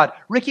 go to God.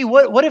 Ricky,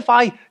 what if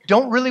I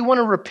don't really want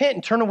to repent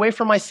and turn away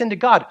from my sin to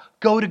God?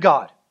 Go to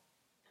God.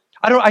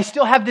 I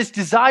still have this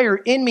desire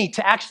in me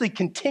to actually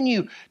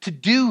continue to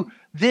do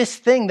this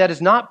thing that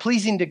is not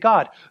pleasing to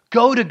God.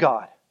 Go to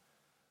God.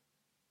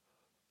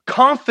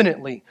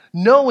 Confidently,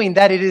 knowing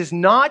that it is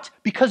not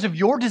because of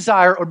your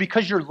desire or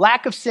because your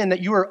lack of sin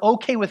that you are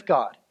okay with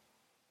God,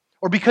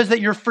 or because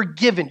that you're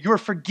forgiven. You're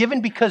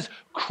forgiven because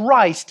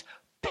Christ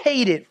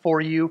paid it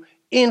for you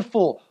in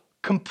full,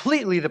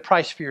 completely the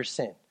price for your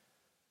sin.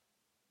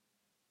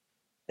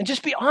 And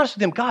just be honest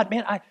with him. God,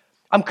 man,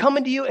 I'm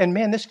coming to you, and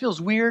man, this feels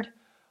weird,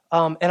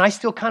 and I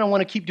still kind of want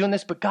to keep doing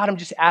this, but God, I'm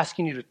just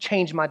asking you to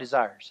change my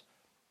desires.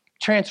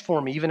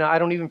 Transform me, even though I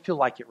don't even feel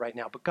like it right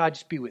now, but God,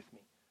 just be with me.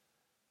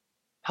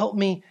 Help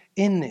me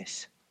in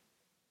this.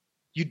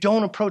 You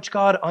don't approach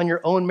God on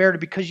your own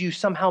merit because you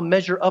somehow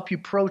measure up. You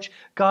approach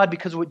God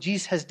because of what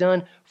Jesus has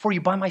done for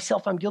you. By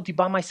myself, I'm guilty.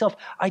 By myself,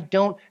 I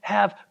don't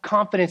have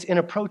confidence in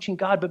approaching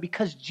God. But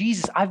because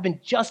Jesus, I've been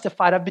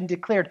justified. I've been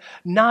declared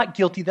not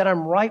guilty, that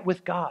I'm right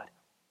with God.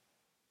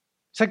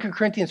 2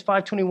 Corinthians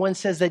 5:21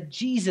 says that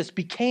Jesus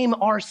became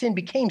our sin,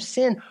 became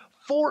sin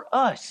for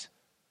us,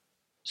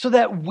 so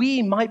that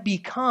we might be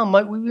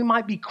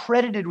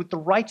credited with the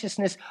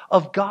righteousness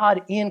of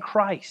God in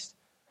Christ.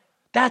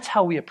 That's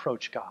how we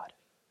approach God.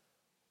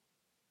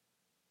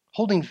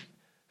 Holding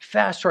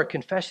fast to our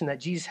confession that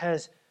Jesus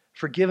has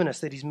forgiven us,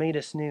 that he's made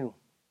us new.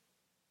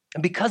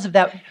 And because of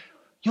that,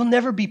 you'll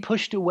never be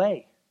pushed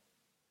away.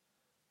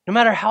 No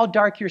matter how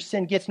dark your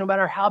sin gets, no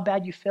matter how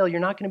bad you fail, you're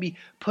not going to be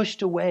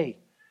pushed away.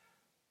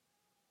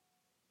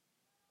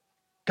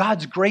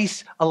 God's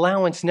grace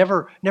allowance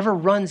never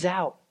runs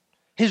out.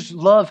 His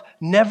love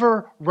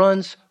never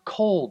runs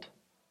cold.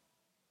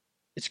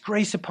 It's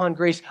grace upon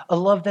grace, a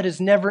love that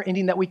is never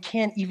ending, that we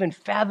can't even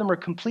fathom or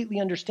completely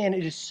understand.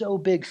 It is so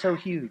big, so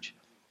huge.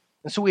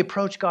 And so we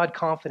approach God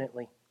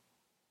confidently.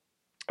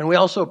 And we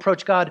also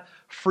approach God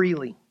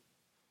freely.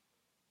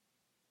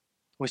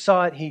 We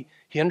saw it,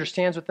 he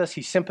understands with us,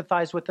 he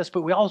sympathizes with us,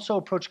 but we also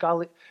approach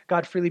God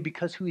freely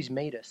because who he's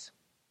made us.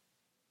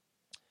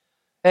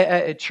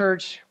 At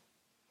church,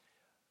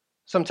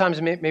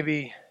 sometimes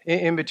maybe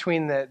in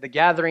between the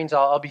gatherings,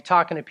 I'll be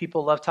talking to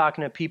people, love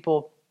talking to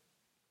people.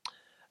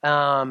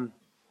 And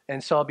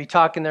so I'll be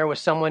talking there with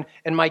someone,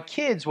 and my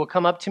kids will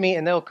come up to me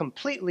and they'll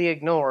completely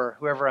ignore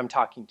whoever I'm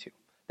talking to.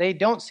 They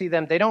don't see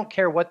them. They don't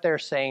care what they're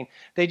saying.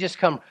 They just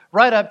come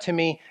right up to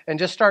me and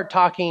just start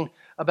talking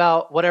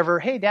about whatever.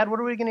 Hey, Dad, what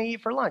are we going to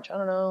eat for lunch? I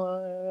don't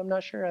know. I'm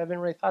not sure. I haven't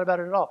really thought about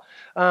it at all.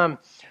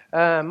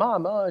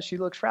 Mom, she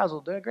looks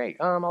frazzled. Great.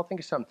 I'll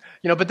think of something.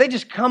 But they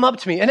just come up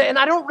to me, and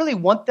I don't really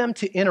want them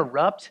to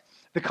interrupt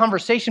the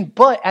conversation,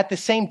 but at the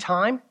same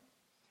time,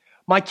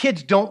 my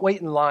kids don't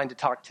wait in line to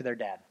talk to their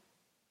dad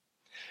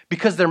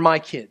because they're my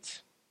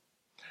kids.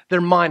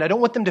 They're mine. I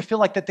don't want them to feel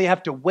like that they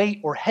have to wait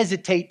or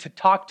hesitate to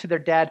talk to their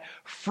dad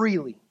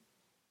freely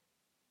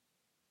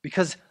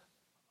because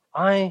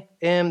I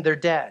am their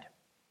dad.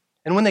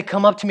 And when they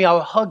come up to me, I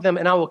will hug them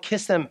and I will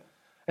kiss them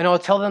and I will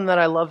tell them that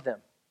I love them.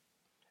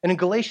 And in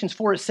Galatians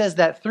 4, it says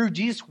that through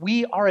Jesus,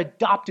 we are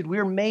adopted. We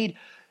are made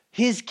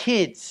his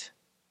kids.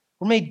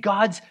 We're made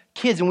God's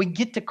kids, and we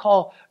get to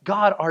call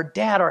God our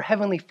dad, our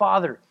heavenly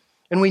Father.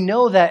 And we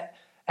know that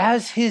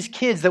as his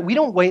kids, that we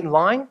don't wait in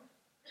line.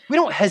 We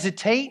don't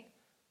hesitate.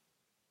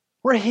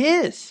 We're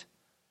his.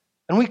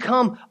 And we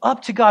come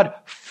up to God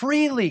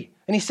freely.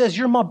 And he says,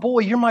 you're my boy,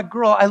 you're my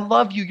girl, I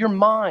love you, you're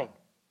mine.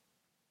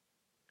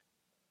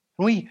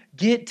 And we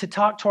get to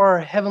talk to our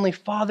heavenly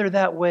Father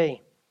that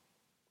way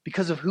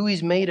because of who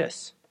he's made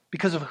us,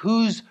 because of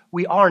whose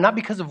we are, not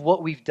because of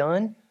what we've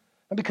done,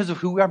 not because of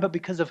who we are, but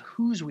because of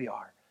whose we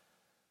are.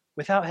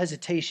 Without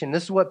hesitation.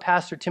 This is what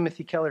Pastor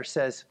Timothy Keller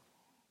says.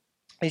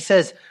 He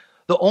says,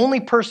 the only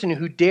person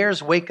who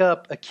dares wake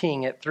up a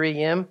king at 3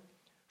 a.m.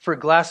 for a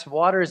glass of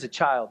water is a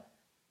child.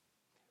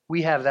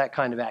 We have that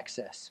kind of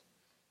access.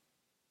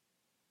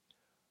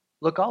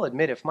 Look, I'll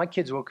admit, if my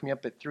kids woke me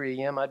up at 3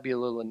 a.m., I'd be a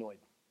little annoyed.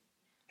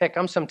 Heck,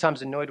 I'm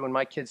sometimes annoyed when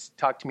my kids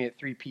talk to me at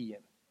 3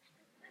 p.m.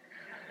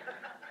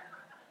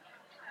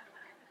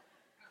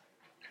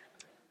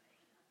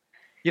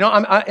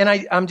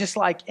 I'm just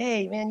like,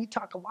 hey, man, you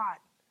talk a lot.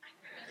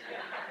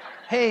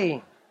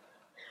 Hey,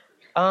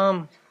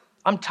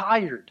 I'm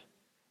tired.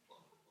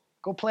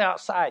 Go play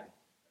outside.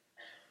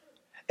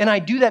 And I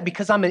do that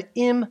because I'm an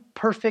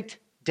imperfect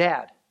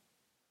dad.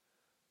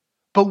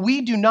 But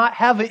we do not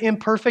have an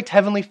imperfect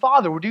heavenly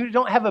Father. We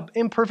don't have an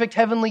imperfect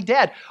heavenly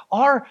dad.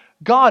 Our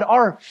God,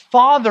 our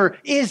Father,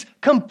 is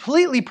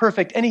completely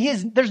perfect. And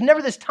there's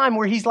never this time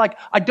where he's like,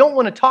 I don't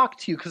want to talk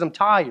to you because I'm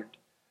tired.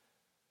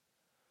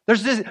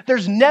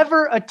 There's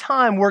never a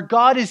time where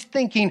God is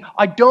thinking,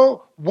 I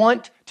don't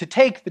want to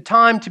take the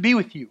time to be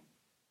with you.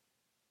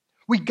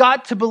 We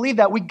got to believe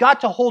that. We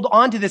got to hold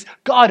on to this.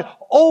 God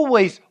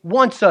always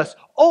wants us,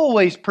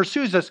 always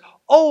pursues us,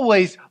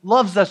 always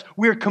loves us.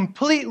 We're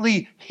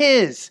completely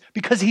his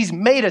because he's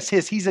made us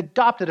his. He's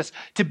adopted us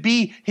to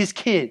be his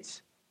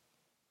kids.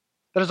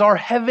 That is our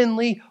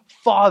heavenly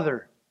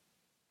Father.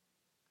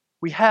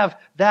 We have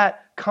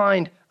that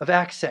kind of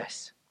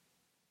access.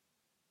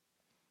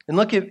 And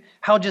look at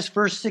how just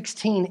verse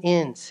 16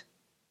 ends.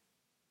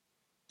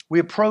 We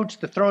approach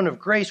the throne of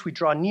grace, we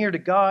draw near to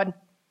God,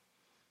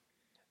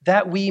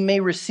 that we may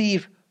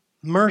receive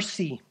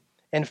mercy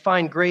and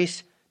find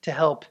grace to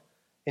help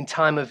in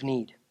time of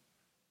need.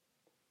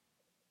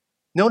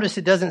 Notice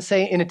it doesn't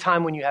say in a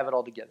time when you have it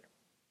all together.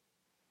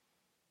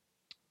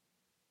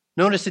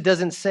 Notice it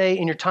doesn't say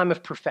in your time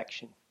of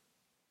perfection.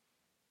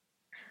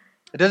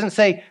 It doesn't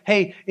say,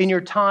 hey, in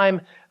your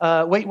time,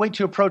 wait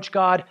to approach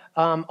God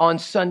on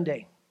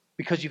Sunday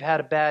because you've had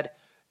a bad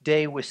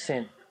day with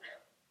sin.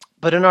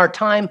 But in our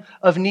time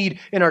of need,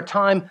 in our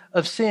time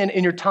of sin,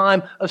 in your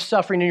time of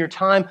suffering, in your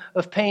time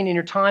of pain, in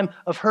your time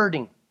of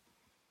hurting,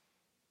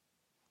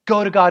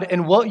 go to God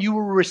and what you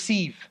will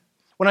receive.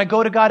 When I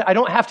go to God, I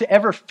don't have to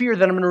ever fear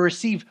that I'm going to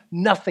receive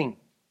nothing.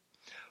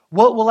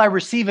 What will I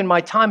receive in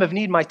my time of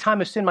need, my time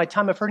of sin, my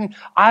time of hurting?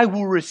 I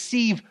will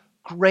receive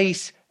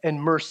grace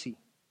and mercy.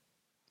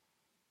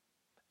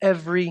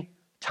 Every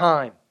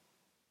time.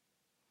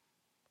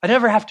 I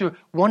never have to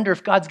wonder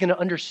if God's going to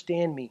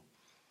understand me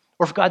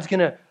or if God's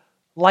going to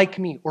like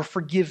me or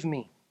forgive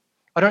me.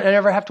 I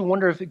never have to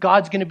wonder if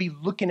God's going to be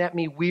looking at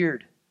me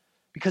weird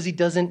because he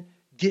doesn't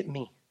get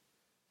me.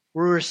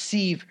 We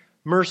receive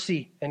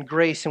mercy and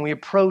grace and we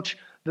approach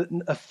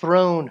a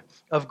throne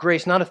of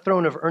grace, not a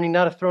throne of earning,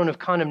 not a throne of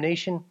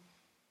condemnation,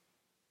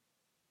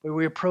 but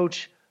we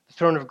approach the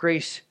throne of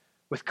grace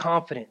with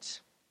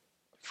confidence,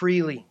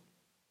 freely,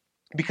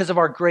 because of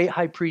our great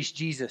high priest,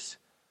 Jesus.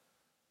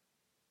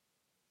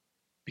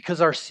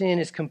 Because our sin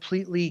is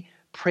completely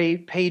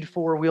paid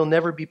for, we'll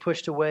never be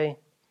pushed away.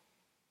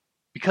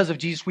 Because of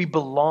Jesus, we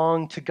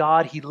belong to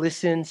God. He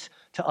listens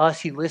to us.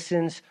 He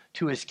listens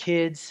to his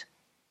kids.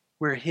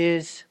 We're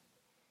his.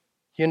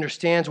 He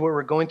understands what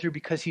we're going through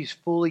because he's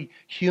fully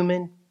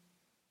human.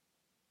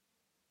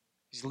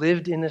 He's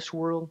lived in this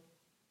world.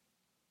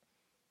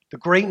 The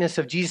greatness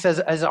of Jesus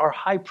as our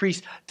high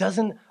priest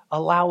doesn't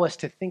allow us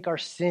to think our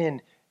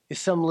sin is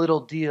some little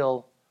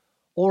deal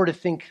or to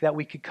think that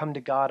we could come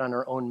to God on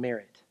our own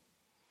merit.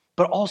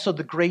 But also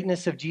the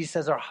greatness of Jesus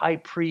as our high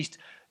priest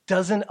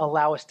doesn't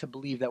allow us to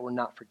believe that we're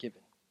not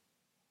forgiven,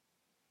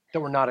 that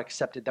we're not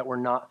accepted, that we're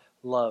not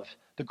loved.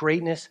 The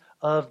greatness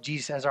of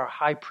Jesus as our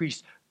high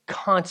priest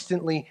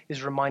constantly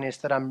is reminding us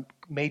that I'm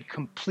made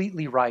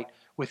completely right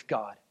with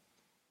God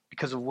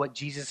because of what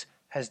Jesus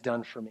has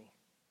done for me.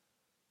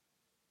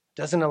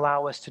 Doesn't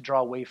allow us to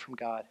draw away from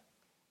God,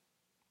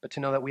 but to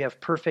know that we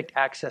have perfect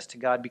access to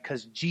God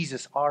because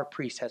Jesus, our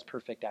priest, has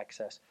perfect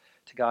access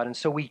to God. And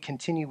so we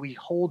continue, we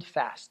hold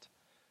fast.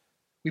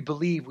 We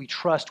believe, we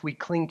trust, we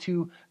cling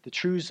to the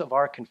truths of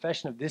our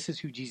confession of this is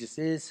who Jesus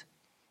is,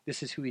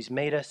 this is who he's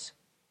made us,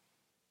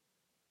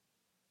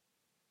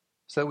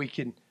 so that we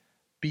can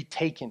be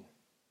taken.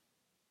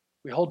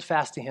 We hold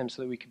fast to him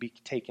so that we can be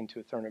taken to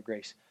a throne of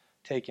grace,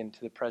 taken to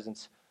the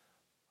presence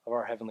of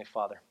our Heavenly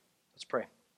Father. Let's pray.